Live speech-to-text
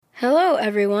Hello,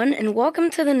 everyone, and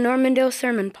welcome to the Normandale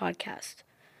Sermon Podcast.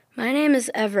 My name is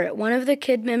Everett, one of the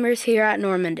kid members here at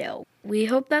Normandale. We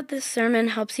hope that this sermon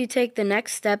helps you take the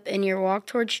next step in your walk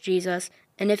towards Jesus,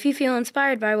 and if you feel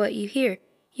inspired by what you hear,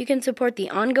 you can support the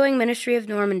ongoing ministry of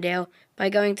Normandale by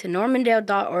going to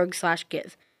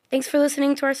normandale.org/give. Thanks for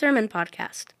listening to our sermon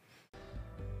podcast.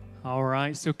 All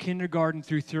right, so kindergarten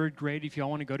through third grade, if y'all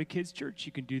want to go to kids' church,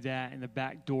 you can do that in the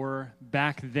back door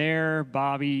back there.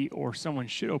 Bobby or someone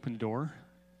should open the door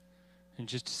in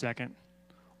just a second.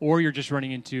 Or you're just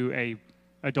running into a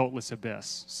adultless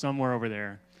abyss somewhere over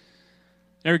there.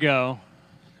 There we go.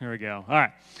 There we go. All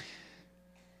right.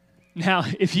 Now,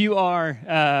 if you are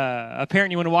a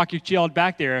parent, you want to walk your child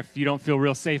back there if you don't feel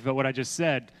real safe about what I just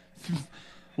said,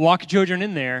 walk your children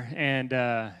in there, and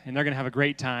they're going to have a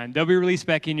great time. They'll be released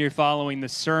back in here following the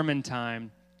sermon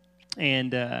time.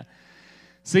 And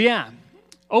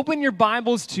open your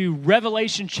Bibles to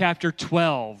Revelation chapter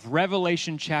 12.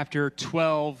 Revelation chapter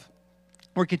 12.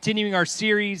 We're continuing our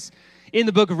series in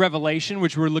the book of Revelation,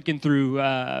 which we're looking through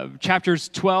chapters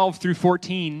 12 through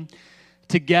 14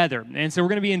 together. And so we're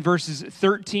going to be in verses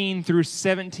 13 through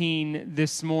 17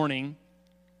 this morning.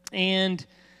 And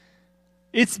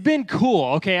it's been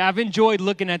cool, okay? I've enjoyed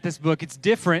looking at this book. It's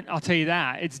different, I'll tell you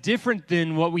that. It's different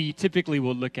than what we typically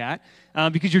will look at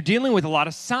because you're dealing with a lot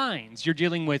of signs. You're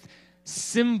dealing with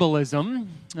symbolism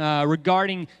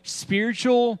regarding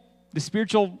the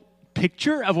spiritual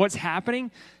picture of what's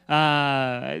happening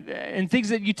and things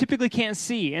that you typically can't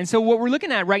see. And so what we're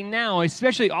looking at right now,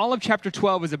 especially all of chapter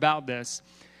 12 is about this.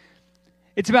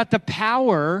 It's about the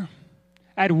power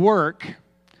at work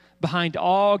behind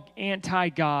all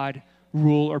anti-God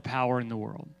rule or power in the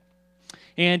world.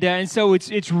 And so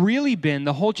it's really been,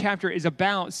 the whole chapter is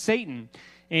about Satan,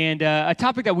 and a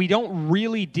topic that we don't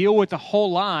really deal with a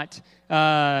whole lot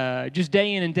just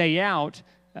day in and day out,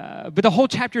 but the whole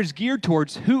chapter is geared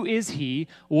towards who is he,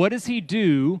 what does he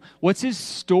do, what's his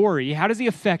story, how does he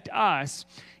affect us,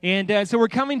 and so we're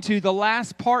coming to the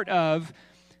last part of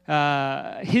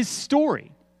his story.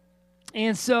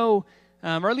 And so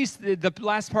or at least the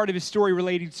last part of his story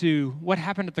related to what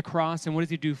happened at the cross and what does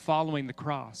he do following the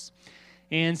cross.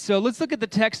 And so let's look at the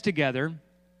text together,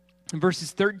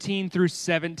 verses 13 through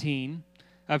 17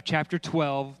 of chapter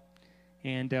 12.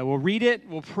 And we'll read it,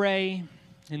 we'll pray,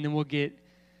 and then we'll get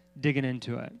digging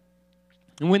into it.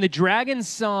 And when the dragon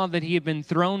saw that he had been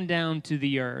thrown down to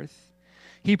the earth,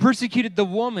 he persecuted the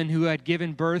woman who had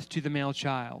given birth to the male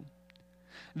child.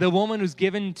 The woman was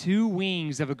given 2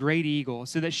 wings of a great eagle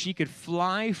so that she could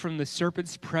fly from the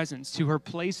serpent's presence to her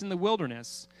place in the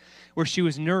wilderness, where she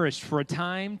was nourished for a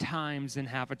time, times, and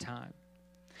half a time.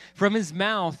 From his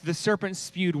mouth the serpent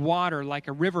spewed water like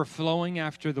a river flowing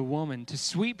after the woman to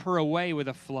sweep her away with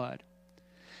a flood.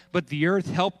 But the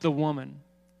earth helped the woman.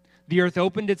 The earth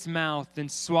opened its mouth and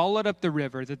swallowed up the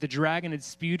river that the dragon had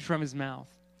spewed from his mouth.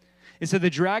 And so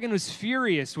the dragon was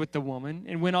furious with the woman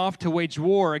and went off to wage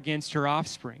war against her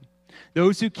offspring,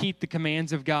 those who keep the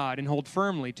commands of God and hold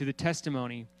firmly to the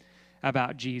testimony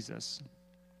about Jesus.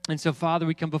 And so, Father,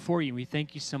 we come before you. We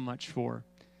thank you so much for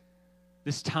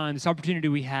this time, this opportunity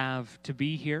we have to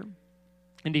be here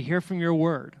and to hear from your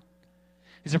word.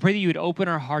 As I pray that you would open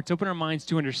our hearts, open our minds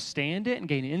to understand it and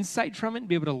gain insight from it and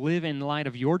be able to live in light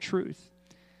of your truth.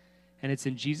 And it's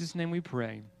in Jesus' name we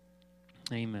pray.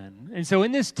 Amen. And so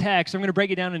in this text, I'm going to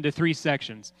break it down into 3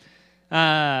 sections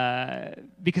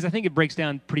because I think it breaks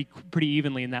down pretty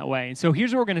evenly in that way. And so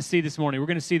here's what we're going to see this morning. We're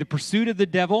going to see the pursuit of the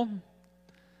devil,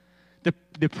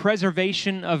 the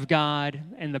preservation of God,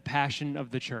 and the passion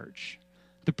of the church.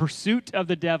 The pursuit of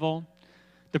the devil,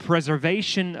 the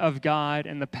preservation of God,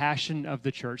 and the passion of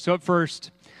the church. So at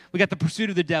first, we got the pursuit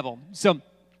of the devil. So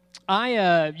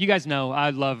you guys know I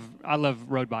love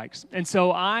road bikes. And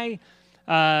so I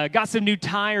got some new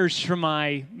tires for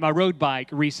my road bike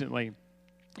recently.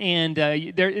 And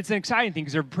it's an exciting thing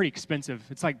because they're pretty expensive.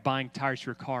 It's like buying tires for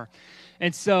your car.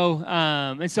 And so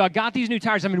I got these new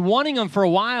tires. I've been wanting them for a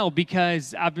while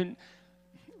because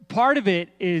part of it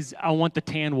is I want the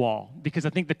tan wall because I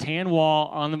think the tan wall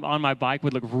on my bike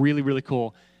would look really, really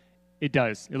cool. It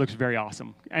does. It looks very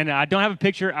awesome. And I don't have a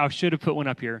picture. I should have put one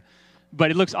up here. But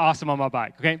it looks awesome on my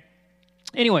bike, okay?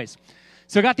 Anyways.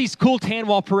 So I got these cool tan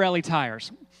wall Pirelli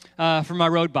tires for my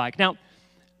road bike. Now,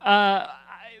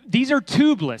 these are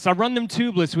tubeless. I run them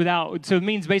tubeless so it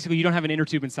means basically you don't have an inner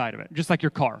tube inside of it, just like your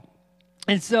car.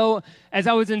 And so as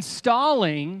I was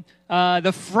installing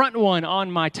the front one on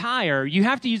my tire, you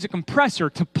have to use a compressor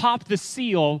to pop the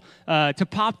seal, to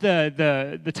pop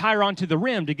the tire onto the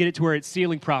rim to get it to where it's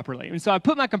sealing properly. And so I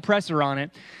put my compressor on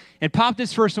it and popped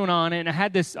this first one on it, and I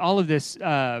had all of this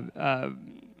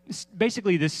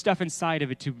basically this stuff inside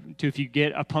of it to if you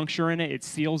get a puncture in it, it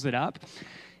seals it up.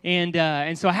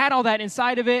 And so I had all that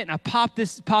inside of it, and I popped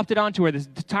it onto where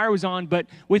the tire was on. But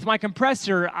with my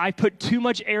compressor, I put too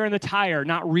much air in the tire,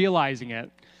 not realizing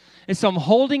it. And so I'm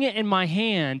holding it in my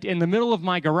hand in the middle of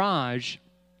my garage.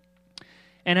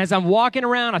 And as I'm walking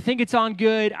around, I think it's on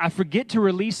good. I forget to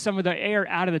release some of the air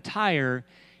out of the tire,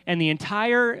 and the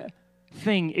entire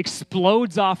thing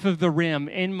explodes off of the rim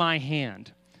in my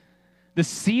hand. The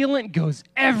sealant goes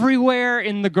everywhere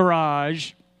in the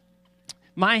garage.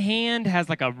 My hand has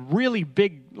like a really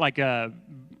big, like a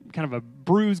kind of a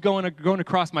bruise going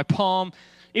across my palm.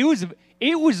 It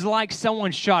was like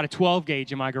someone shot a 12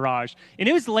 gauge in my garage, and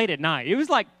it was late at night. It was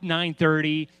like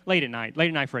 9:30, late at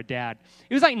night for a dad.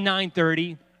 It was like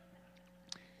 9:30,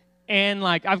 and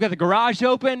like I've got the garage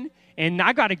open, and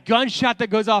I got a gunshot that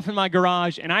goes off in my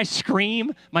garage, and I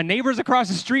scream. My neighbor's across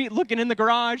the street looking in the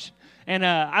garage, and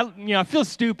I feel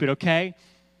stupid. Okay,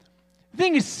 the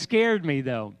thing has scared me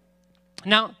though.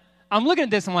 Now, I'm looking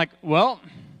at this, I'm like, well,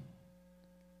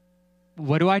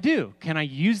 what do I do? Can I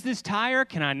use this tire?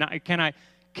 Can I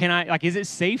not, like, is it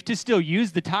safe to still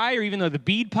use the tire even though the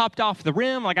bead popped off the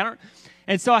rim? Like,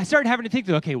 and so I started having to think,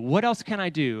 okay, what else can I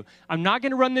do? I'm not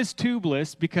going to run this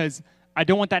tubeless because I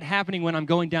don't want that happening when I'm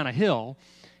going down a hill.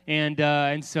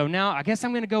 And so now I guess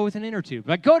I'm going to go with an inner tube.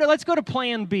 Let's go to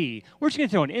plan B. We're just going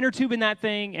to throw an inner tube in that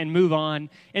thing and move on.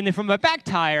 And then from my back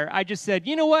tire, I just said,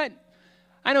 you know what?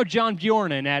 I know John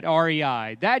Bjornen at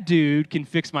REI. That dude can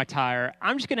fix my tire.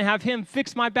 I'm just going to have him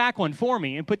fix my back one for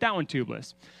me and put that one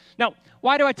tubeless. Now,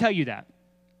 why do I tell you that?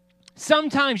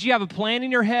 Sometimes you have a plan in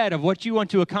your head of what you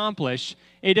want to accomplish.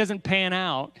 It doesn't pan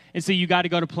out, and so you got to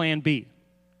go to plan B.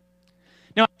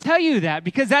 Now, I tell you that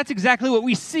because that's exactly what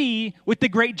we see with the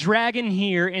great dragon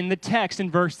here in the text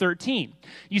in verse 13.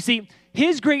 You see,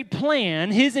 his great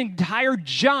plan, his entire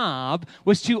job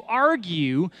was to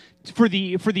argue for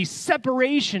the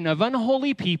separation of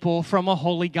unholy people from a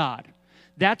holy God.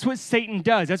 That's what Satan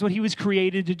does. That's what he was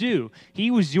created to do.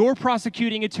 He was your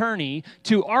prosecuting attorney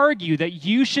to argue that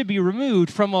you should be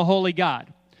removed from a holy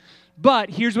God.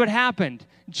 But here's what happened.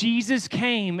 Jesus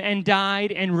came and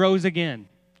died and rose again.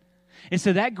 And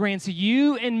so that grants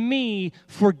you and me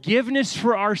forgiveness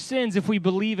for our sins if we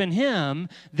believe in him.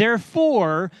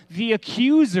 Therefore, the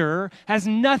accuser has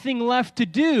nothing left to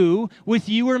do with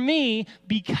you or me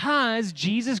because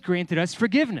Jesus granted us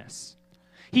forgiveness.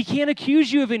 He can't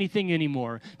accuse you of anything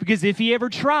anymore because if he ever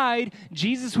tried,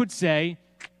 Jesus would say,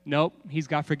 nope, he's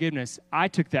got forgiveness. I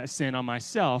took that sin on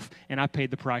myself and I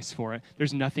paid the price for it.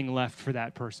 There's nothing left for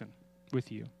that person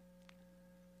with you.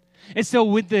 And so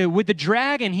with the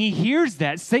dragon, he hears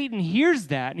that. Satan hears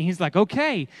that, and he's like,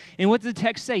 okay. And what does the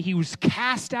text say? He was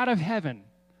cast out of heaven.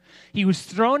 He was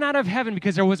thrown out of heaven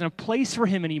because there wasn't a place for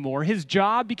him anymore. His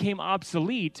job became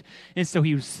obsolete, and so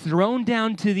he was thrown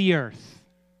down to the earth.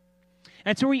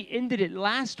 That's where we ended it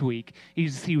last week.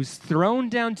 He was thrown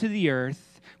down to the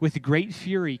earth with great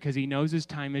fury because he knows his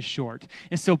time is short.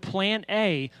 And so plan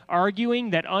A,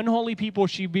 arguing that unholy people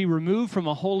should be removed from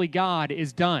a holy God,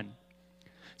 is done.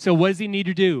 So what does he need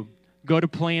to do? Go to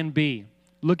plan B.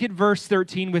 Look at verse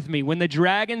 13 with me. When the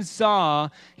dragon saw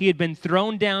he had been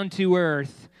thrown down to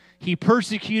earth, he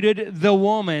persecuted the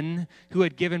woman who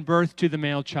had given birth to the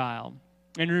male child.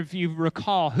 And if you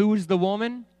recall, who is the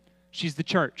woman? She's the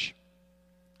church.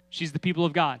 She's the people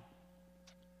of God.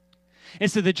 And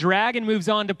so the dragon moves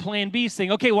on to plan B,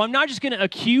 saying, okay, well, I'm not just going to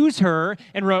accuse her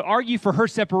and argue for her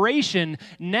separation.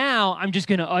 Now I'm just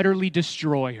going to utterly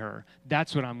destroy her.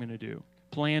 That's what I'm going to do.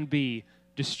 Plan B,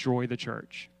 destroy the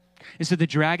church. And so the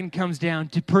dragon comes down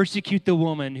to persecute the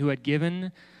woman who had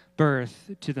given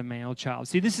birth to the male child.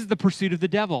 See, this is the pursuit of the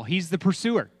devil. He's the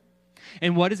pursuer.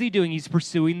 And what is he doing? He's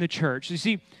pursuing the church. You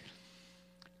see,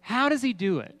 how does he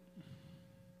do it?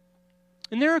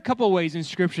 And there are a couple of ways in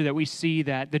Scripture that we see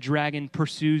that the dragon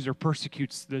pursues or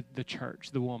persecutes the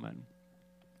church, the woman.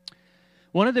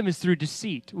 One of them is through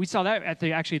deceit. We saw that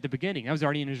actually at the beginning. That was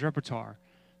already in his repertoire.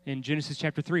 In Genesis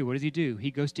chapter 3, what does he do? He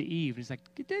goes to Eve. And he's like,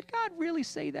 did God really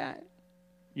say that?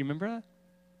 You remember that?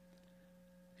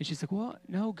 And she's like, well,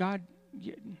 no, God,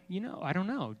 I don't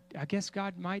know. I guess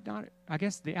God might not. I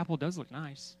guess the apple does look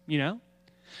nice,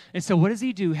 And so what does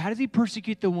he do? How does he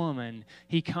persecute the woman?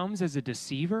 He comes as a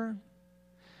deceiver.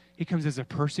 He comes as a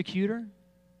persecutor.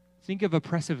 Think of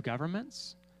oppressive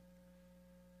governments.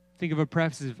 Think of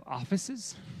oppressive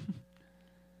offices.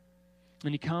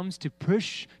 And he comes to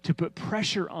put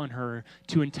pressure on her,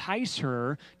 to entice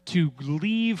her to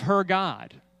leave her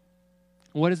God.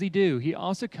 What does he do? He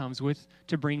also comes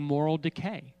to bring moral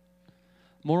decay.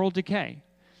 Moral decay.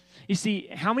 You see,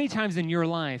 how many times in your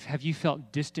life have you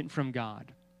felt distant from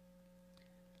God?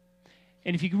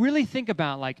 And if you really think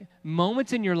about like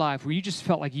moments in your life where you just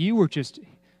felt like you were just,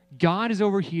 God is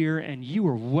over here and you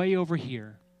were way over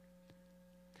here.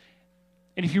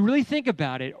 And if you really think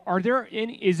about it,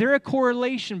 is there a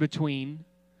correlation between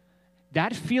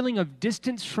that feeling of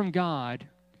distance from God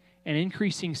and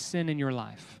increasing sin in your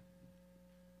life?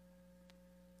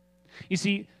 You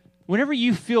see, whenever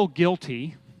you feel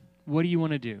guilty, what do you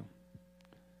want to do?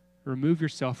 Remove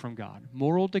yourself from God.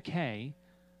 Moral decay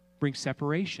brings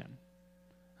separation.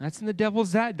 That's in the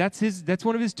devil's that's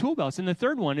one of his tool belts. And the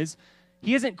third one is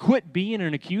he hasn't quit being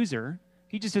an accuser.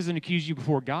 He just doesn't accuse you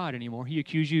before God anymore. He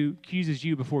accuses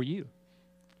you before you.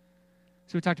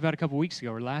 So we talked about a couple weeks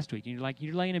ago or last week.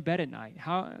 You're laying in bed at night.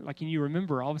 Can you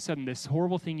remember all of a sudden this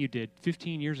horrible thing you did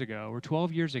 15 years ago or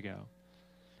 12 years ago?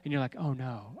 And you're like, oh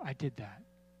no, I did that.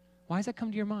 Why does that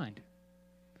come to your mind?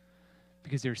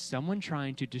 Because there's someone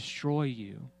trying to destroy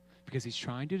you because he's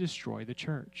trying to destroy the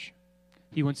church.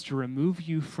 He wants to remove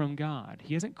you from God.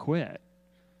 He hasn't quit.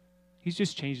 He's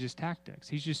just changed his tactics.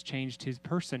 He's just changed his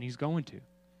person he's going to.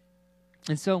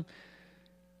 And so,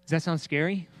 does that sound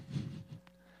scary?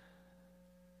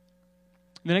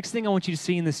 The next thing I want you to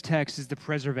see in this text is the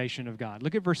preservation of God.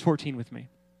 Look at verse 14 with me.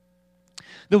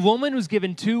 The woman was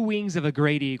given 2 wings of a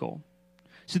great eagle,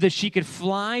 so that she could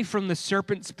fly from the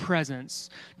serpent's presence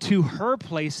to her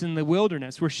place in the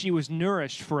wilderness, where she was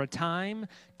nourished for a time,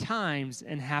 times,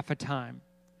 and half a time.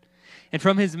 And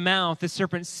from his mouth the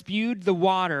serpent spewed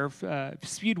water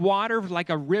like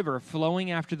a river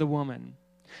flowing after the woman,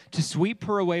 to sweep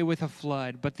her away with a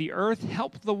flood. But the earth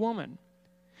helped the woman.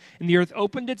 And the earth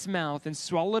opened its mouth and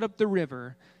swallowed up the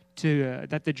river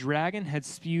that the dragon had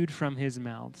spewed from his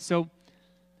mouth. So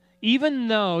even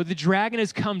though the dragon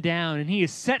has come down and he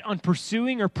is set on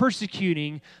pursuing or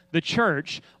persecuting the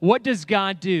church, what does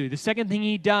God do? The second thing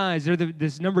he does,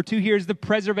 this number 2 here, is the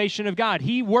preservation of God.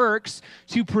 He works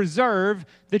to preserve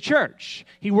the church.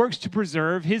 He works to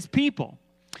preserve his people.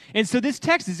 And so this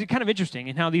text is kind of interesting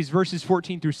in how these verses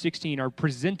 14 through 16 are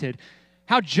presented.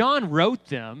 How John wrote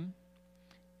them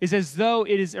is as though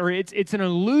it's an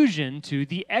allusion to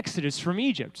the Exodus from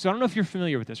Egypt. So I don't know if you're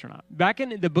familiar with this or not. Back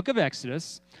in the book of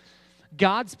Exodus,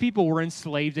 God's people were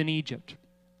enslaved in Egypt.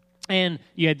 And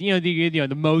you had,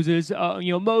 the Moses,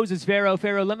 Moses, Pharaoh,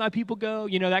 let my people go,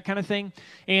 that kind of thing.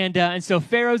 And so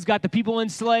Pharaoh's got the people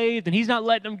enslaved, and he's not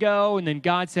letting them go. And then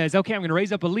God says, okay, I'm going to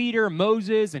raise up a leader,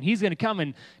 Moses, and he's going to come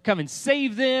and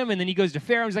save them. And then he goes to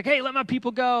Pharaoh, and he's like, hey, let my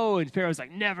people go. And Pharaoh's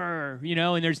like, never,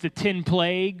 and there's the 10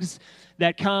 plagues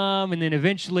that come. And then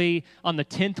eventually on the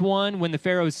 10th one, when the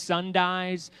Pharaoh's son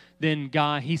dies, then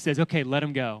he says, okay, let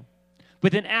him go.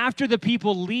 But then after the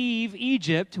people leave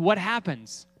Egypt, what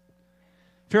happens?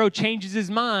 Pharaoh changes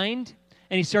his mind,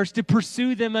 and he starts to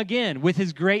pursue them again with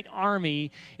his great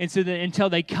army. And so until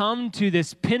they come to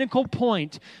this pinnacle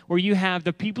point where you have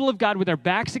the people of God with their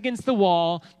backs against the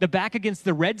wall, the back against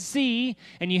the Red Sea,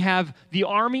 and you have the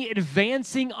army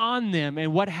advancing on them.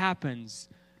 And what happens?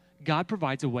 God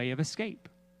provides a way of escape.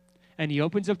 And he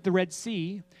opens up the Red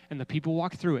Sea, and the people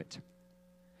walk through it.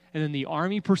 And then the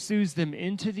army pursues them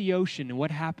into the ocean. And what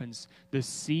happens? The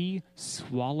sea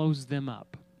swallows them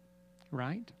up.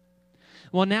 Right?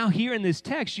 Well, now here in this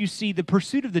text, you see the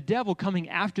pursuit of the devil coming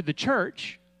after the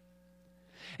church.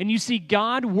 And you see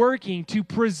God working to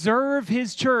preserve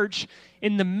his church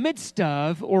in the midst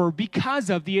of or because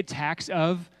of the attacks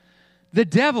of the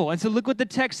devil. And so look what the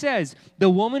text says. The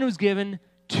woman was given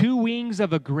 2 wings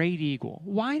of a great eagle.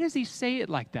 Why does he say it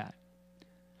like that?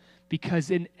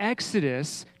 Because in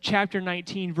Exodus chapter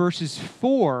 19, verse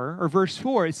 4,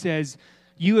 it says,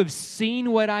 you have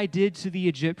seen what I did to the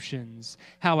Egyptians,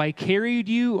 how I carried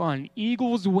you on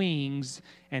eagle's wings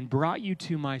and brought you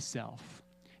to myself.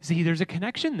 See, there's a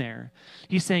connection there.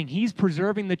 He's saying he's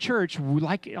preserving the church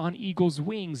like on eagle's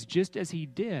wings, just as he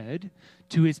did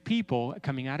to his people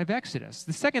coming out of Exodus.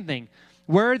 The second thing,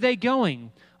 where are they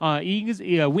going?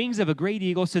 Wings of a great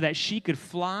eagle, so that she could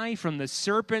fly from the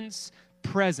serpent's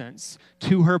presence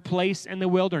to her place in the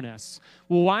wilderness.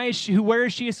 Well, where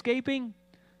is she escaping?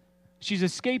 She's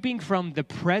escaping from the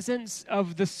presence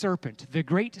of the serpent, the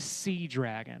great sea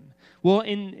dragon. Well,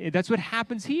 that's what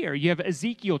happens here. You have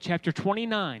Ezekiel chapter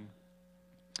 29,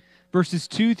 verses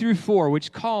 2 through 4,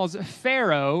 which calls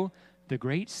Pharaoh the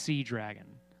great sea dragon.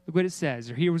 Look what it says.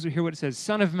 Hear what it says.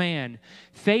 Son of man,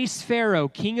 face Pharaoh,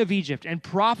 king of Egypt, and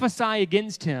prophesy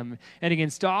against him and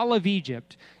against all of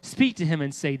Egypt. Speak to him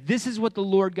and say, this is what the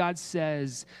Lord God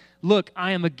says. Look, I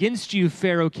am against you,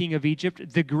 Pharaoh, king of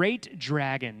Egypt, the great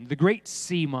dragon, the great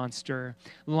sea monster,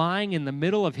 lying in the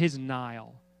middle of his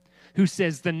Nile. who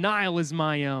says, the Nile is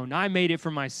my own. I made it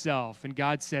for myself. And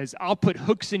God says, I'll put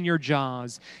hooks in your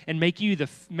jaws and make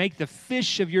the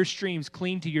fish of your streams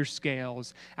cling to your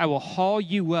scales. I will haul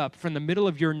you up from the middle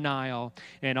of your Nile,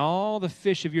 and all the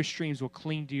fish of your streams will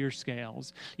cling to your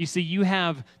scales. You see, you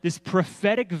have this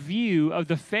prophetic view of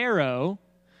the Pharaoh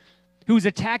who was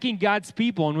attacking God's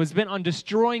people and was bent on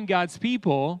destroying God's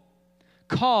people,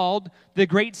 called the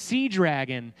great sea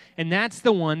dragon. And that's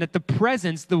the one that the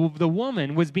presence, the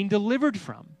woman, was being delivered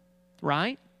from,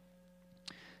 right?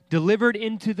 Delivered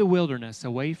into the wilderness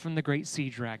away from the great sea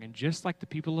dragon, just like the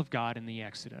people of God in the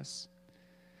Exodus.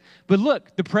 But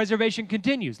look, the preservation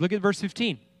continues. Look at verse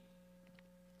 15.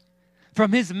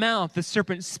 From his mouth the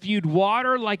serpent spewed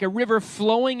water like a river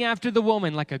flowing after the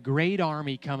woman, like a great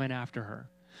army coming after her,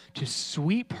 to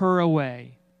sweep her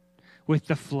away with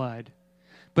the flood.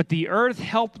 But the earth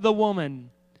helped the woman.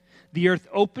 The earth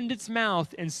opened its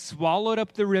mouth and swallowed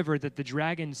up the river that the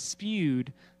dragon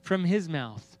spewed from his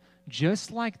mouth.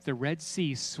 Just like the Red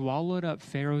Sea swallowed up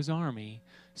Pharaoh's army,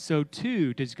 so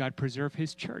too does God preserve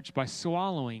his church by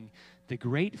swallowing the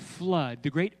great flood, the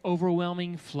great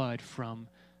overwhelming flood from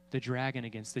the dragon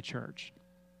against the church.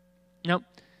 Now,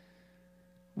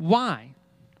 why?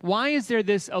 Why is there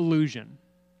this illusion?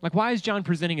 Like, why is John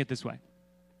presenting it this way?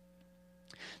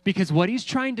 Because what he's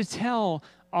trying to tell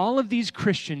all of these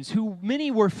Christians, who many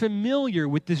were familiar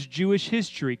with this Jewish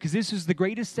history, because this was the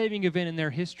greatest saving event in their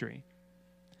history,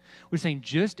 was saying,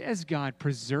 just as God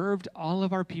preserved all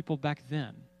of our people back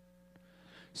then,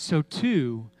 so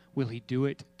too will he do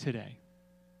it today.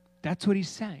 That's what he's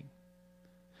saying.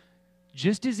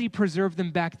 Just as he preserved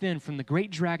them back then from the great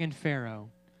dragon Pharaoh,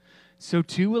 so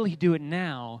too will he do it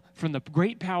now from the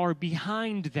great power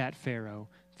behind that Pharaoh,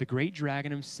 the great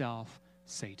dragon himself,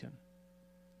 Satan.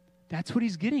 That's what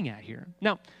he's getting at here.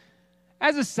 Now,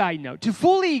 as a side note, to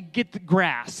fully get the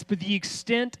grasp of the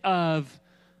extent of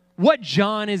what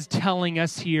John is telling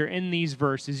us here in these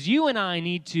verses, you and I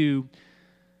need to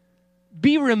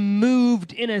be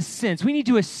removed in a sense. We need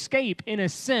to escape, in a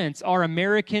sense, our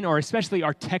American or especially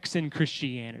our Texan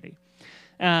Christianity.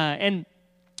 And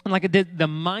like the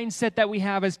mindset that we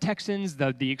have as Texans,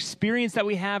 the experience that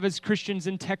we have as Christians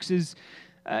in Texas,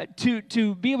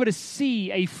 to be able to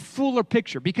see a fuller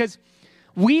picture, because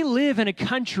we live in a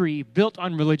country built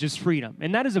on religious freedom,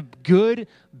 and that is a good,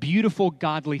 beautiful,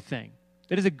 godly thing.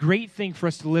 That is a great thing for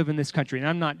us to live in this country, and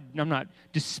I'm not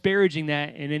disparaging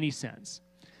that in any sense.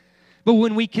 But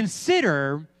when we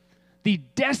consider the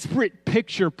desperate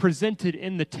picture presented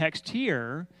in the text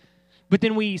here, but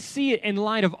then we see it in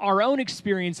light of our own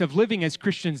experience of living as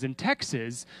Christians in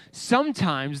Texas,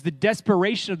 sometimes the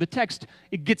desperation of the text,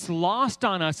 it gets lost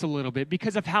on us a little bit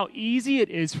because of how easy it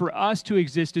is for us to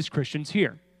exist as Christians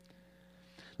here.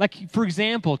 Like, for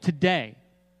example, today,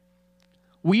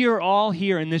 we are all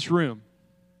here in this room.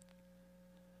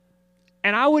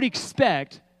 And I would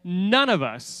expect none of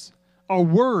us are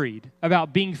worried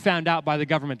about being found out by the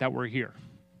government that we're here.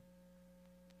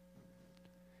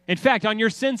 In fact, on your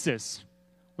census,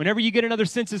 whenever you get another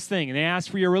census thing and they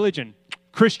ask for your religion,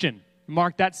 Christian,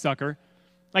 mark that sucker.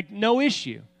 Like, no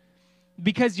issue.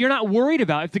 Because you're not worried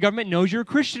about if the government knows you're a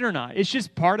Christian or not. It's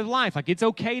just part of life. Like, it's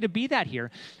okay to be that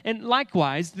here. And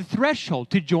likewise, the threshold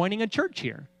to joining a church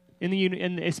here,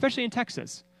 especially in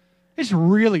Texas, it's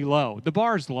really low. The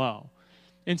bar's low.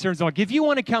 In terms of, like, if you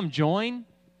want to come join,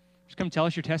 just come tell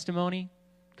us your testimony.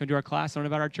 Come to our class, learn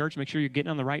about our church, make sure you're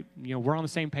getting on the right, we're on the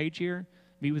same page here.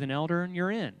 Meet with an elder, and you're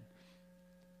in.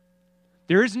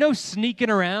 There is no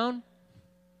sneaking around.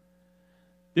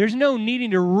 There's no needing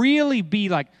to really be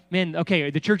like, man, okay,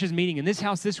 the church is meeting in this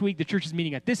house this week, the church is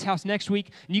meeting at this house next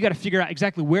week, and you got to figure out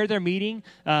exactly where they're meeting,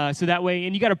 so that way,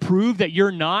 and you got to prove that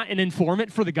you're not an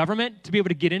informant for the government to be able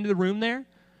to get into the room there.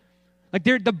 Like,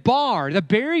 the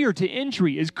barrier to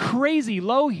entry is crazy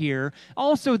low here.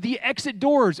 Also, the exit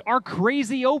doors are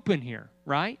crazy open here,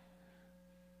 right?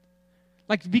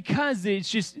 Like, because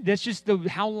that's just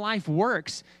how life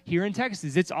works here in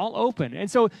Texas. It's all open. And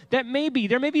so there may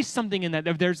be something in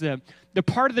that. There's the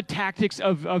part of the tactics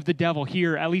of the devil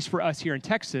here, at least for us here in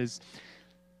Texas,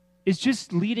 is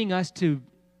just leading us to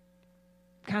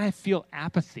kind of feel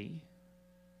apathy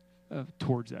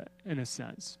towards it, in a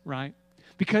sense, right?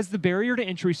 Because the barrier to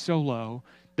entry is so low,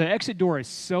 the exit door is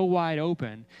so wide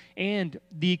open, and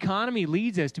the economy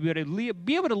leads us to be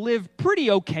able to live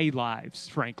pretty okay lives,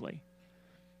 frankly.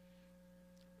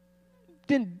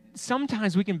 Then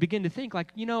sometimes we can begin to think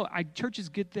like, church is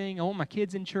a good thing. I want my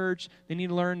kids in church. They need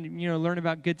to learn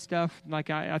about good stuff. Like,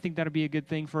 I think that'll be a good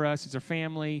thing for us as a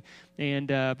family. And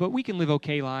but we can live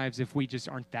okay lives if we just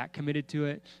aren't that committed to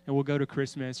it. And we'll go to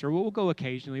Christmas, or we'll go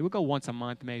occasionally. We'll go once a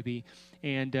month maybe.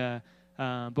 And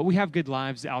But we have good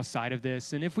lives outside of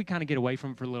this, and if we kind of get away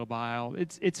from it for a little while,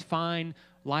 it's fine.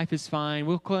 Life is fine.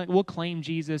 We'll claim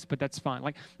Jesus, but that's fine.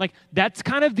 Like that's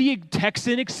kind of the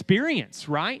Texan experience,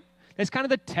 right? That's kind of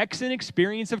the Texan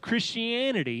experience of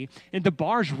Christianity, and the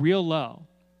bar's real low.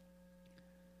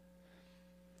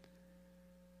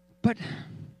 But,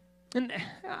 and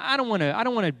I don't want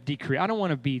to decrease. I don't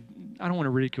want to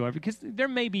ridicule it, because there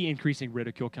may be increasing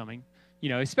ridicule coming.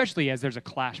 Especially as there's a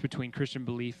clash between Christian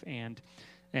belief and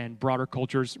broader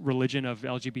culture's religion of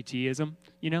LGBTism,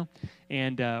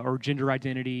 and or gender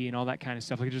identity and all that kind of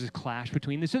stuff. Like there's a clash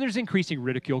between this, so there's increasing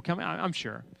ridicule coming. I'm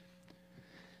sure.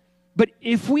 But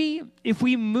if we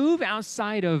move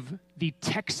outside of the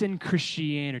Texan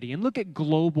Christianity and look at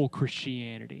global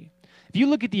Christianity, if you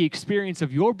look at the experience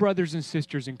of your brothers and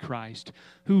sisters in Christ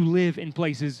who live in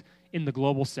places in the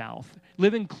global south,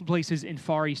 live in places in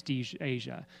Far East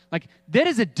Asia, like that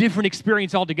is a different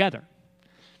experience altogether.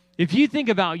 If you think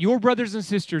about your brothers and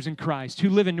sisters in Christ who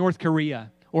live in North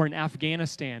Korea or in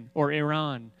Afghanistan or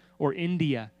Iran or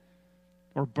India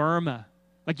or Burma,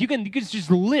 like you can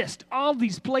just list all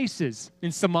these places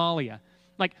in Somalia.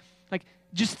 Like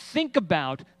just think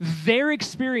about their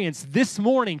experience this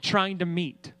morning trying to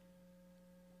meet.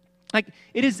 Like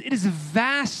it is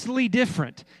vastly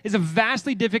different. It's a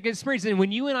vastly different experience. And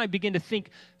when you and I begin to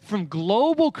think from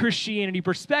global Christianity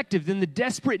perspective, then the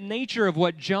desperate nature of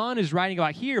what John is writing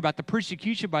about here, about the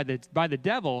persecution by the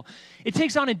devil, it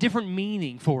takes on a different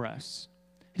meaning for us.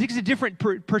 It takes a different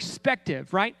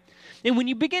perspective, right? And when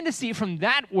you begin to see it from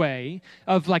that way,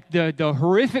 of like the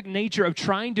horrific nature of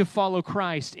trying to follow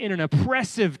Christ in an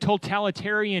oppressive,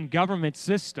 totalitarian government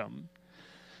system,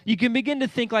 you can begin to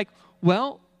think like,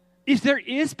 well, if there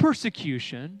is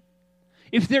persecution,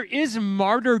 if there is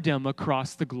martyrdom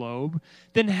across the globe,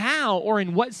 then how or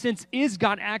in what sense is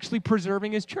God actually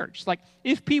preserving his church? Like,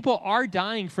 if people are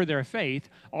dying for their faith,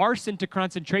 are sent to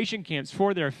concentration camps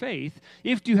for their faith,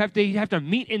 if they have to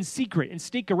meet in secret and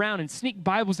sneak around and sneak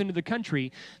Bibles into the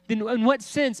country, then in what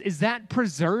sense is that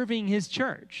preserving his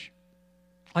church?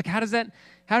 Like, how does that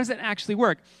actually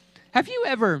work? Have you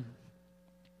ever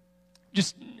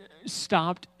just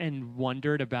stopped and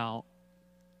wondered about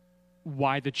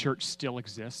why the church still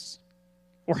exists,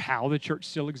 or how the church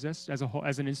still exists as a whole,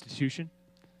 as an institution?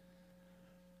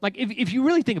 Like, if you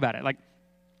really think about it, like,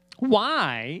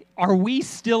 why are we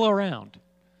still around?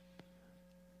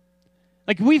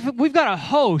 Like, we've got a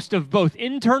host of both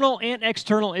internal and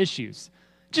external issues.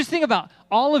 Just think about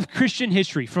all of Christian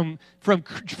history from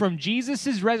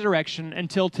Jesus' resurrection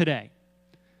until today.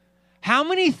 How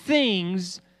many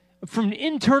things from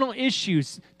internal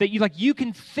issues that you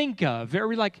can think of,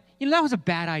 or like, that was a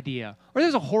bad idea, or that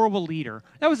was a horrible leader,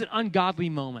 that was an ungodly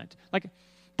moment. Like,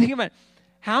 think about it.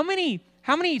 How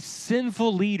many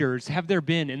sinful leaders have there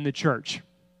been in the church?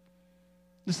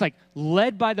 Just like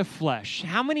led by the flesh.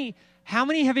 How many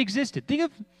have existed? Think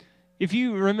of, if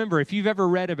you've ever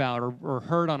read about or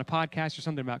heard on a podcast or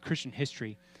something about Christian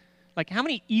history, like how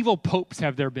many evil popes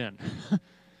have there been?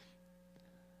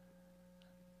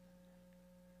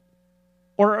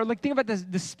 Or like think about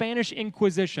the Spanish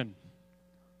Inquisition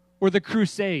or the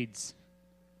Crusades.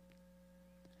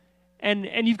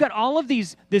 And you've got all of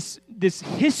this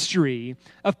history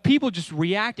of people just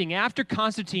reacting after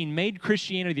Constantine made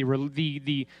Christianity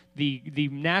the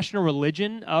national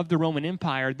religion of the Roman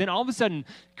Empire. Then all of a sudden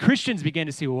Christians began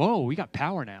to say, whoa, we got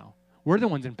power now. We're the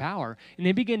ones in power. And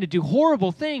they begin to do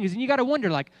horrible things. And you got to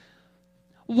wonder, like,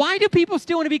 why do people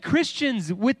still want to be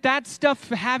Christians with that stuff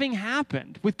having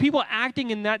happened? With people acting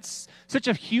in such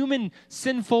a human,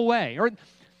 sinful way? Or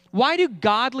why do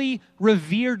godly,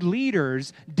 revered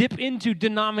leaders dip into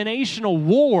denominational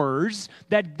wars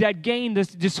that gain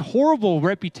this horrible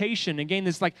reputation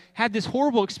and have this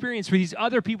horrible experience for these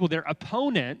other people, their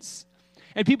opponents,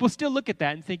 and people still look at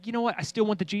that and think, you know what, I still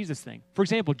want the Jesus thing. For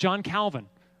example, John Calvin.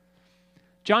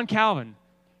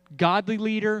 Godly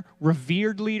leader,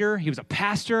 revered leader. He was a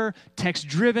pastor,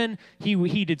 text-driven.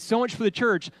 He did so much for the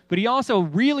church, but he also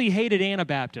really hated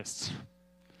Anabaptists.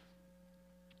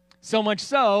 So much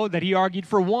so that he argued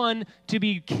for one to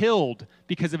be killed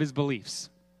because of his beliefs.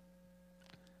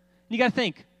 And you got to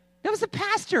think, that was a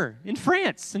pastor in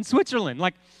France, in Switzerland.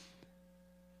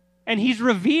 And he's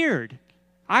revered.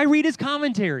 I read his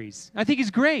commentaries. I think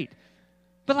he's great.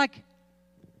 But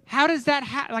how does that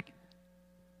happen?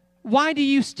 Why do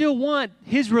you still want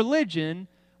his religion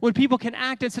when people can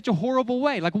act in such a horrible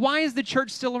way? Like, why is the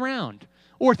church still around?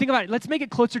 Or think about it. Let's make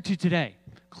it closer to today.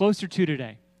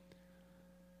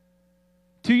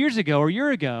 2 years ago or a year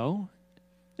ago,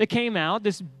 it came out,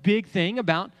 this big thing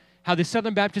about how the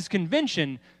Southern Baptist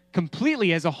Convention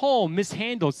completely as a whole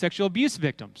mishandled sexual abuse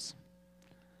victims.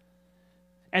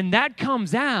 And that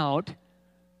comes out,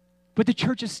 but the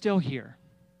church is still here.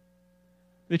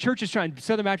 The church is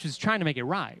Southern Baptist is trying to make it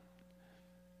right.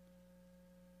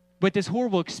 But this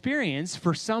horrible experience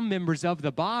for some members of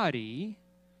the body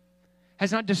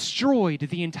has not destroyed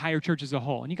the entire church as a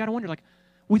whole. And you got to wonder, like,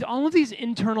 with all of these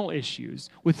internal issues,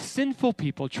 with sinful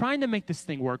people trying to make this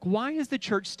thing work, why is the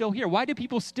church still here? Why do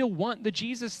people still want the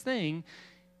Jesus thing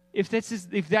if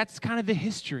that's kind of the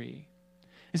history?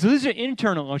 And so these are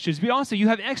internal issues. But also, you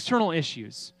have external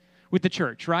issues with the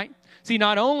church, right? See,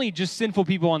 not only just sinful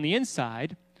people on the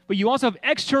inside, but you also have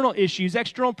external issues,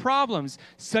 external problems,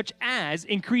 such as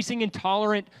increasing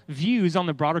intolerant views on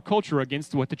the broader culture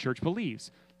against what the church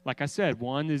believes. Like I said,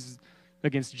 one is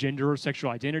against gender or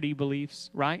sexual identity beliefs,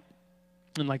 right?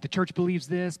 And like the church believes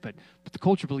this, but the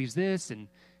culture believes this,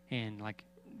 and like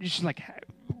it's just like,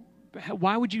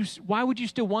 why would you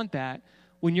still want that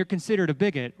when you're considered a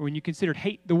bigot, or when you considered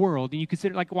hate the world, and you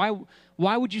consider, like,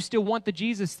 why would you still want the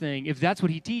Jesus thing if that's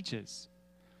what he teaches?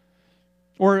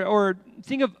 Or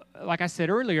think of, like I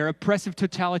said earlier, oppressive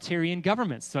totalitarian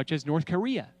governments such as North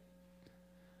Korea.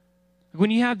 When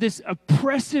you have this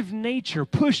oppressive nature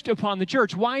pushed upon the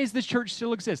church, why does this church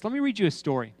still exist? Let me read you a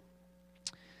story.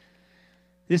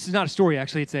 This is not a story,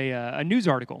 actually. It's a news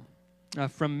article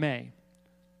from May.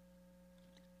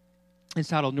 It's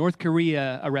titled, "North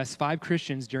Korea Arrests 5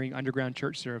 Christians During Underground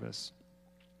Church Service."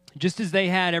 Just as they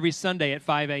had every Sunday at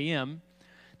 5 a.m.,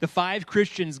 the 5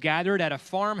 Christians gathered at a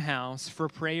farmhouse for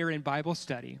prayer and Bible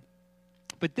study.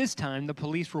 But this time, the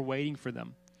police were waiting for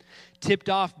them. Tipped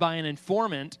off by an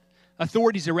informant,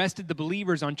 authorities arrested the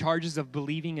believers on charges of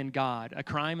believing in God, a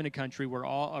crime in a country where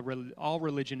all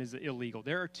religion is illegal.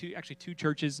 There are two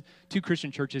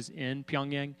Christian churches in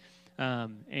Pyongyang,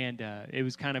 and it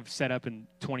was kind of set up in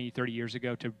 20, 30 years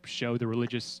ago to show the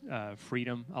religious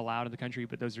freedom allowed in the country,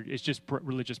 but it's just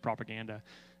religious propaganda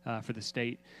for the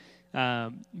state.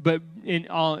 But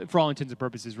for all intents and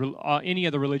purposes, any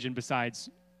other religion besides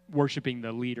worshiping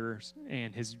the leaders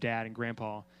and his dad and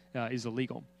grandpa is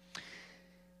illegal.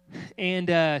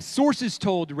 And sources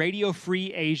told Radio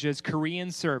Free Asia's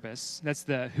Korean service, that's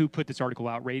who put this article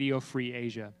out, Radio Free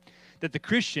Asia, that the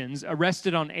Christians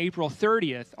arrested on April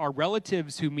 30th are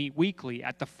relatives who meet weekly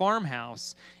at the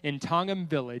farmhouse in Tongam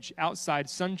Village outside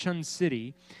Suncheon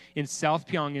City in South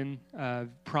Pyongyang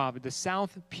province, the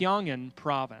South Pyongyang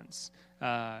province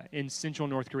in central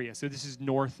North Korea. So this is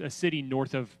a city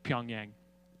north of Pyongyang.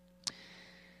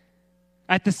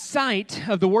 At the site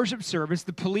of the worship service,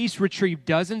 the police retrieved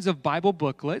dozens of Bible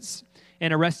booklets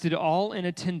and arrested all in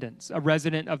attendance. A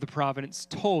resident of the province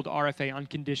told RFA on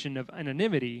condition of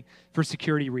anonymity for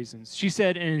security reasons. She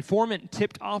said an informant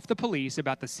tipped off the police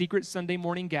about the secret Sunday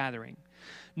morning gathering.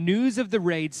 News of the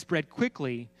raid spread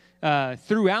quickly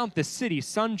throughout the city,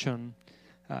 Suncheon.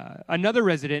 Another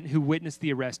resident who witnessed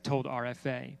the arrest told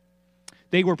RFA.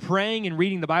 They were praying and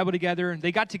reading the Bible together.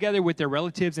 They got together with their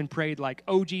relatives and prayed like,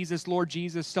 "Oh, Jesus, Lord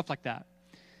Jesus," stuff like that.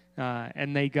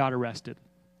 And they got arrested.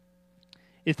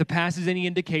 If the past is any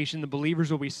indication, the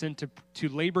believers will be sent to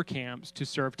labor camps to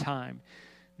serve time.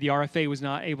 The RFA was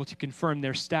not able to confirm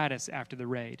their status after the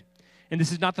raid. And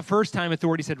this is not the first time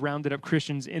authorities had rounded up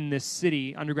Christians in this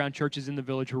city. Underground churches in the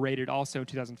village were raided also in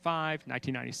 2005,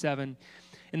 1997.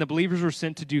 And the believers were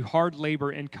sent to do hard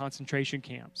labor in concentration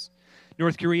camps.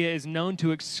 North Korea is known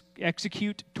to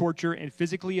execute, torture, and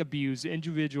physically abuse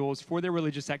individuals for their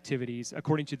religious activities,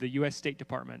 according to the U.S. State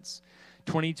Department's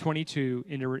 2022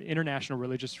 International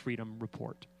Religious Freedom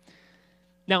Report.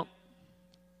 Now,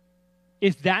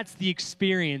 if that's the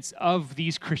experience of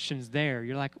these Christians there,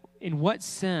 you're like, in what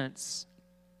sense,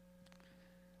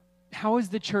 how is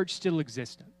the church still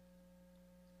existent?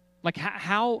 Like,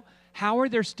 how are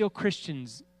there still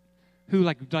Christians who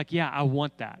like, yeah, I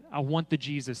want that. I want the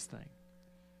Jesus thing.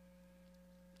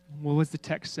 What does the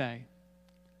text say?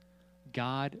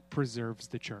 God preserves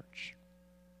the church.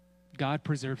 God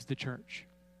preserves the church.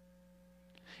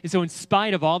 And so in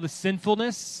spite of all the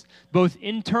sinfulness, both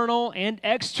internal and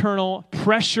external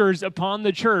pressures upon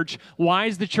the church, why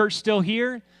is the church still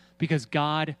here? Because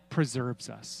God preserves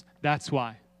us. That's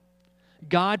why.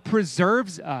 God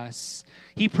preserves us.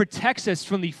 He protects us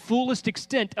from the fullest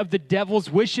extent of the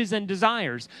devil's wishes and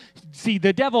desires. See,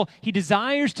 the devil, he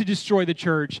desires to destroy the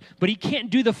church, but he can't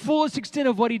do the fullest extent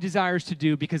of what he desires to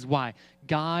do because why?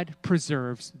 God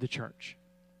preserves the church.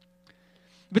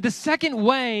 But the second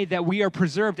way that we are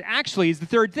preserved actually is the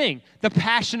third thing, the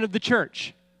passion of the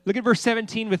church. Look at verse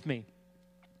 17 with me.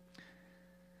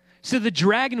 So the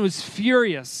dragon was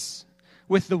furious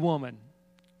with the woman,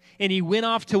 and he went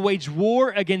off to wage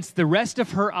war against the rest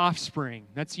of her offspring.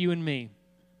 That's you and me.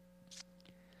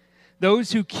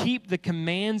 Those who keep the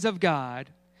commands of God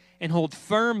and hold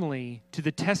firmly to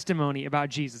the testimony about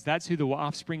Jesus. That's who the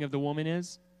offspring of the woman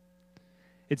is.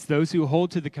 It's those who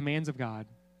hold to the commands of God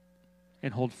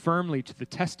and hold firmly to the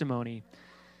testimony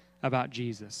about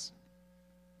Jesus.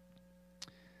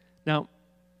 Now,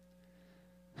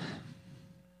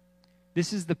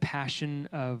 this is the passion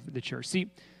of the church. See,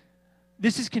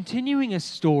 this is continuing a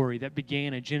story that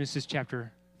began in Genesis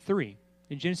chapter 3.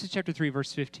 In Genesis chapter 3,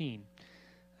 verse 15.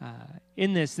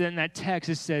 In that text,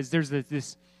 it says there's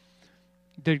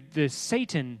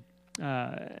Satan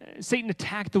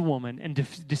attacked the woman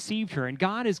and deceived her. And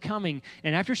God is coming,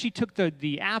 and after she took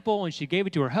the apple and she gave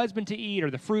it to her husband to eat,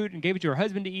 or the fruit and gave it to her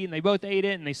husband to eat, and they both ate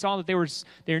it, and they saw that they were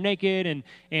naked,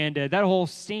 and that whole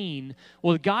scene,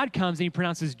 well, God comes and he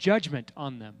pronounces judgment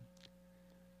on them.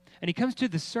 And he comes to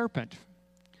the serpent,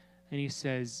 and he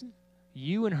says,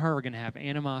 you and her are going to have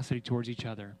animosity towards each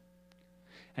other.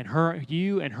 And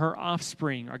you and her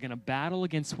offspring are going to battle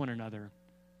against one another.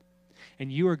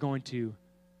 And you are going to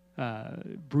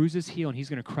bruise his heel, and he's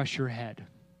going to crush your head.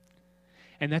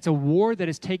 And that's a war that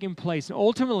has taken place. And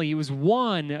ultimately, it was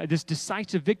won, this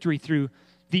decisive victory, through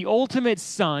the ultimate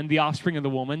son, the offspring of the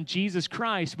woman, Jesus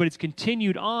Christ. But it's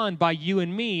continued on by you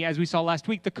and me, as we saw last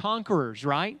week, the conquerors,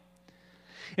 right?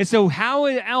 And so how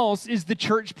else is the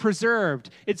church preserved?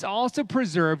 It's also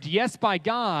preserved, yes, by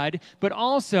God, but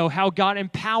also how God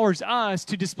empowers us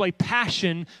to display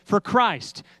passion for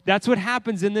Christ. That's what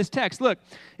happens in this text. Look,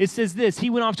 it says this, he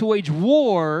went off to wage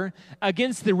war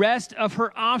against the rest of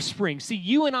her offspring. See,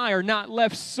 you and I are not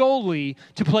left solely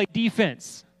to play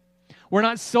defense. We're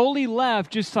not solely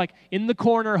left just like in the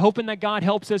corner hoping that God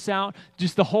helps us out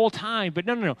just the whole time. But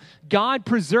no. God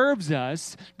preserves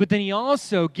us, but then he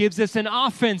also gives us an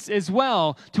offense as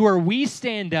well to where we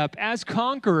stand up as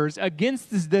conquerors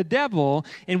against the devil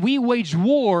and we wage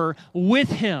war with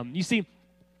him. You see,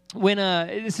 when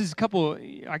this is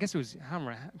I guess it was,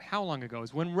 how long ago? It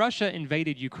was when Russia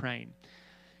invaded Ukraine.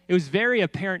 It was very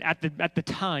apparent at the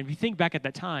time. If you think back at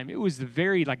that time, it was the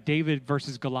very like David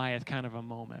versus Goliath kind of a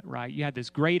moment, right? You had this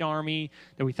great army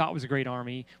that we thought was a great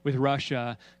army with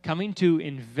Russia coming to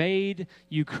invade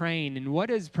Ukraine. And what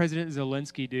does President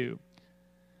Zelensky do?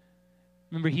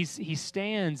 Remember, he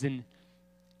stands and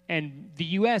the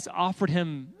U.S. offered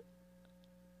him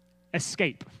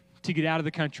escape to get out of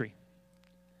the country.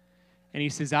 And he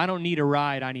says, I don't need a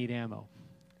ride, I need ammo.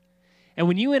 And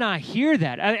when you and I hear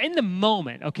that, in the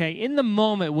moment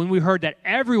when we heard that,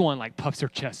 everyone like puffs their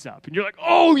chests up. And you're like,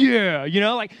 oh yeah,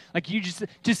 like you just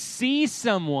see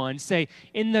someone say,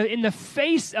 in the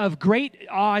face of great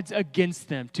odds against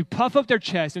them, to puff up their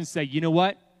chest and say, you know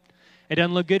what? It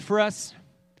doesn't look good for us.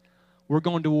 We're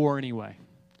going to war anyway.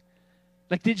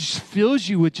 Like it just fills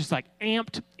you with just like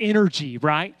amped energy,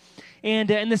 right? And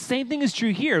the same thing is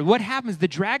true here. What happens? The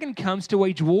dragon comes to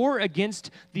wage war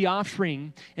against the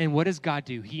offspring. And what does God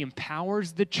do? He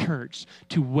empowers the church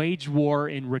to wage war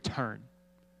in return.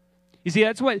 You see,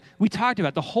 that's what we talked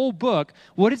about. The whole book,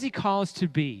 what does he call us to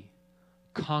be?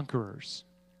 Conquerors.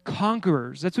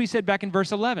 Conquerors. That's what he said back in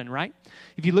verse 11, right?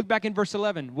 If you look back in verse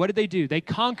 11, what did they do? They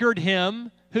conquered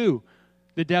him, who?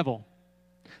 The devil.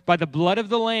 By the blood of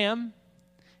the Lamb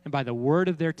and by the word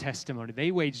of their testimony. They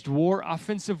waged war,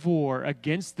 offensive war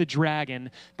against the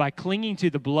dragon by clinging to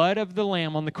the blood of the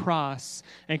Lamb on the cross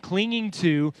and clinging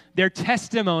to their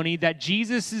testimony that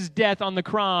Jesus' death on the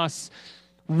cross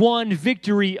won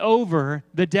victory over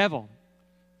the devil.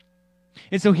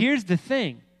 And so here's the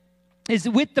thing. Is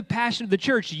with the passion of the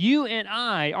church, you and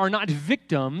I are not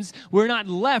victims. We're not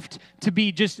left to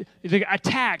be just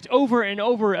attacked over and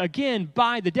over again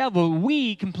by the devil.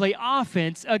 We can play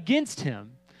offense against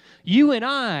him. You and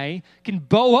I can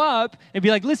bow up and be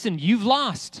like, listen, you've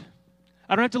lost.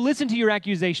 I don't have to listen to your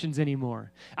accusations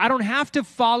anymore. I don't have to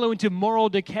follow into moral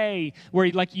decay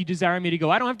where like you desire me to go.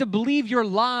 I don't have to believe your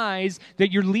lies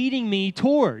that you're leading me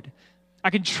toward. I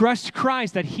can trust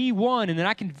Christ that he won and that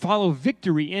I can follow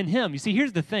victory in him. You see,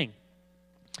 here's the thing.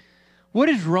 What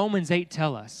does Romans 8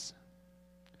 tell us?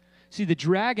 See, the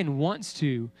dragon wants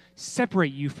to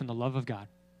separate you from the love of God.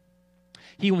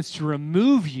 He wants to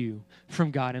remove you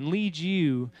from God and lead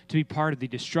you to be part of the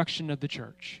destruction of the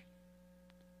church.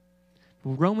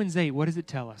 Romans 8, what does it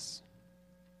tell us?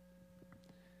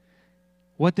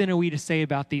 What then are we to say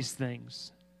about these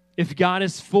things? If God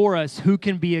is for us, who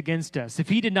can be against us? If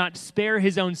he did not spare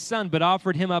his own son, but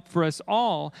offered him up for us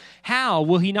all, how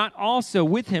will he not also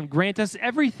with him grant us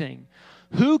everything?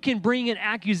 Who can bring an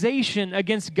accusation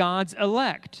against God's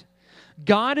elect?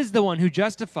 God is the one who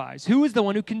justifies. Who is the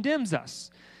one who condemns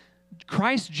us?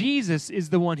 Christ Jesus is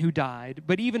the one who died,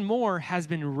 but even more has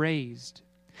been raised.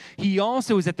 He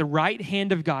also is at the right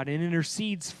hand of God and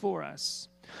intercedes for us.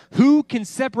 Who can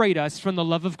separate us from the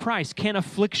love of Christ? Can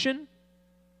affliction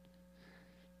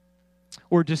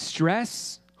or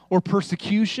distress or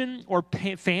persecution or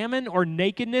famine or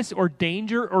nakedness or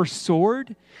danger or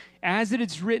sword? As it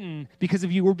is written, because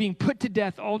of you, we're being put to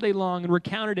death all day long and we're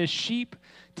counted as sheep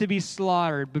to be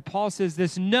slaughtered. But Paul says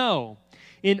this, no,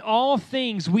 in all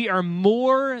things we are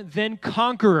more than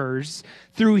conquerors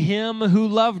through him who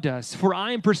loved us. For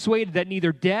I am persuaded that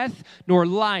neither death, nor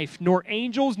life, nor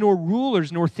angels, nor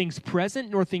rulers, nor things present,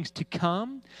 nor things to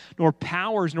come, nor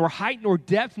powers, nor height, nor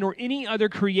depth, nor any other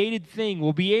created thing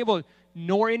will be able,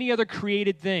 nor any other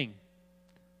created thing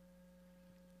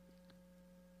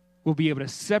will be able to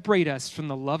separate us from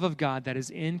the love of God that is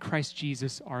in Christ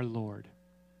Jesus our Lord.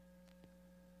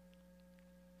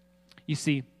 You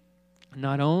see,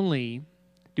 not only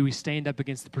do we stand up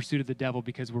against the pursuit of the devil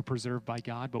because we're preserved by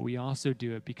God, but we also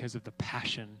do it because of the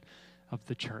passion of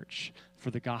the church for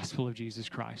the gospel of Jesus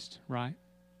Christ, right?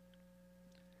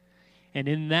 And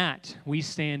in that, we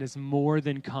stand as more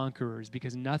than conquerors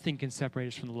because nothing can separate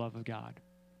us from the love of God.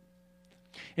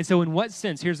 And so in what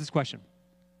sense, here's this question.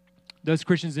 Those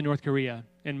Christians in North Korea,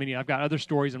 and many, I've got other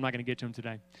stories, I'm not going to get to them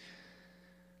today.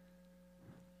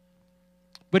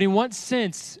 But in what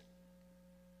sense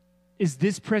is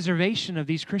this preservation of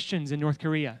these Christians in North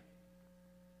Korea?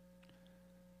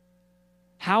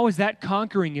 How is that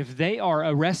conquering if they are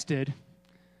arrested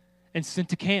and sent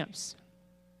to camps?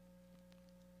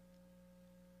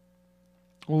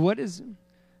 Well, what is,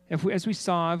 as we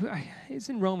saw, it's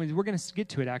in Romans, we're going to get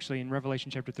to it actually in Revelation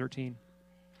chapter 13.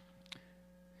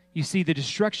 You see, the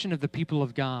destruction of the people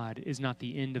of God is not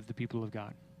the end of the people of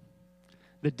God.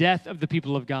 The death of the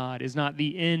people of God is not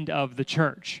the end of the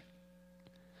church.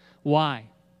 Why?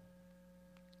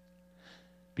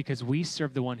 Because we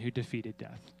serve the one who defeated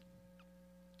death.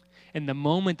 And the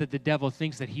moment that the devil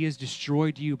thinks that he has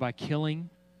destroyed you by killing,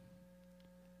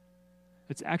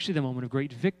 it's actually the moment of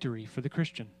great victory for the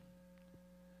Christian.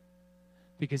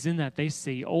 Because in that they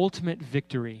see ultimate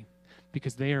victory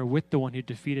because they are with the one who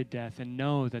defeated death and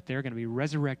know that they're going to be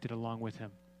resurrected along with him.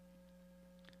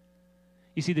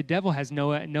 You see, the devil has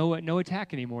no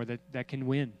attack anymore that can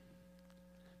win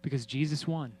because Jesus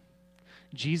won.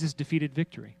 Jesus defeated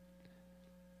victory.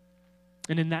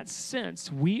 And in that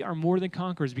sense, we are more than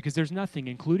conquerors because there's nothing,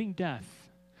 including death,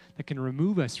 that can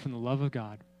remove us from the love of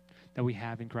God that we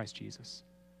have in Christ Jesus.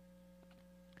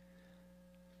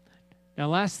 Now,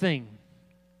 last thing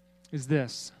is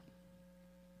this.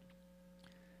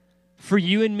 For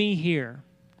you and me here,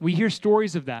 we hear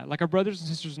stories of that, like our brothers and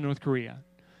sisters in North Korea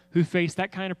who face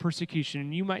that kind of persecution.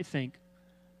 And you might think,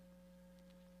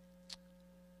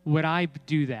 would I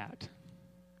do that?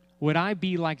 Would I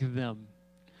be like them?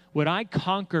 Would I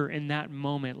conquer in that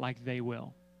moment like they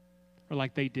will or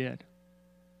like they did?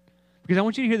 Because I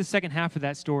want you to hear the second half of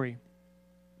that story.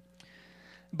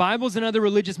 Bibles and other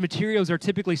religious materials are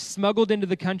typically smuggled into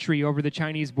the country over the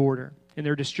Chinese border, and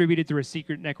they're distributed through a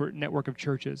secret network of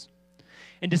churches.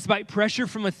 And despite pressure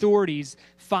from authorities,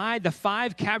 the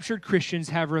five captured Christians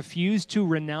have refused to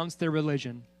renounce their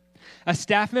religion. A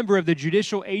staff member of the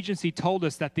judicial agency told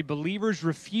us that the believers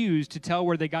refused to tell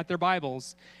where they got their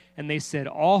Bibles, and they said,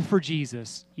 all for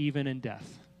Jesus, even in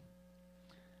death.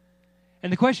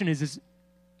 And the question is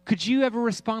could you ever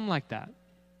respond like that?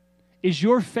 Is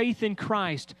your faith in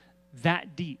Christ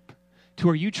that deep to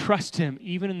where you trust him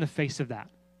even in the face of that?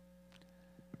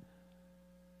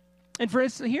 And for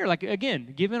us here, like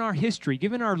again, given our history,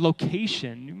 given our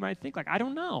location, you might think like, I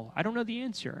don't know the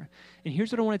answer. And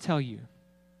here's what I want to tell you.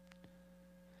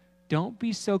 Don't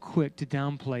be so quick to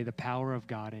downplay the power of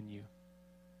God in you.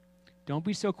 Don't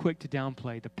be so quick to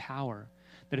downplay the power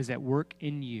that is at work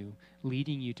in you,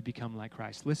 leading you to become like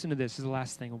Christ. Listen to this. This is the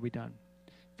last thing. We'll be done.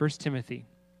 2 Timothy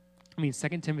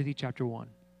chapter 1.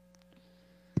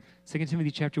 2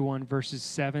 Timothy chapter 1, verses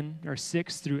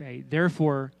 6 through 8.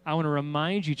 Therefore, I want to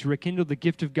remind you to rekindle the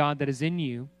gift of God that is in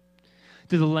you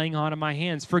through the laying on of my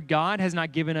hands. For God has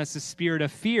not given us a spirit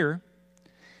of fear,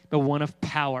 but one of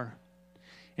power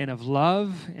and of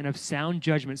love and of sound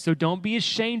judgment. So don't be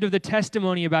ashamed of the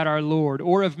testimony about our Lord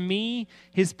or of me,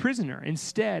 his prisoner.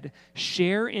 Instead,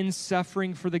 share in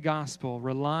suffering for the gospel,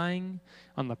 relying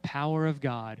on the power of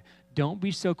God. Don't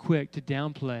be so quick to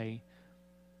downplay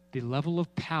the level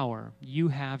of power you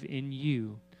have in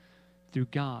you through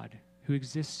God who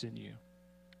exists in you.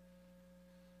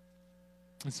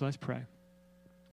 And so let's pray.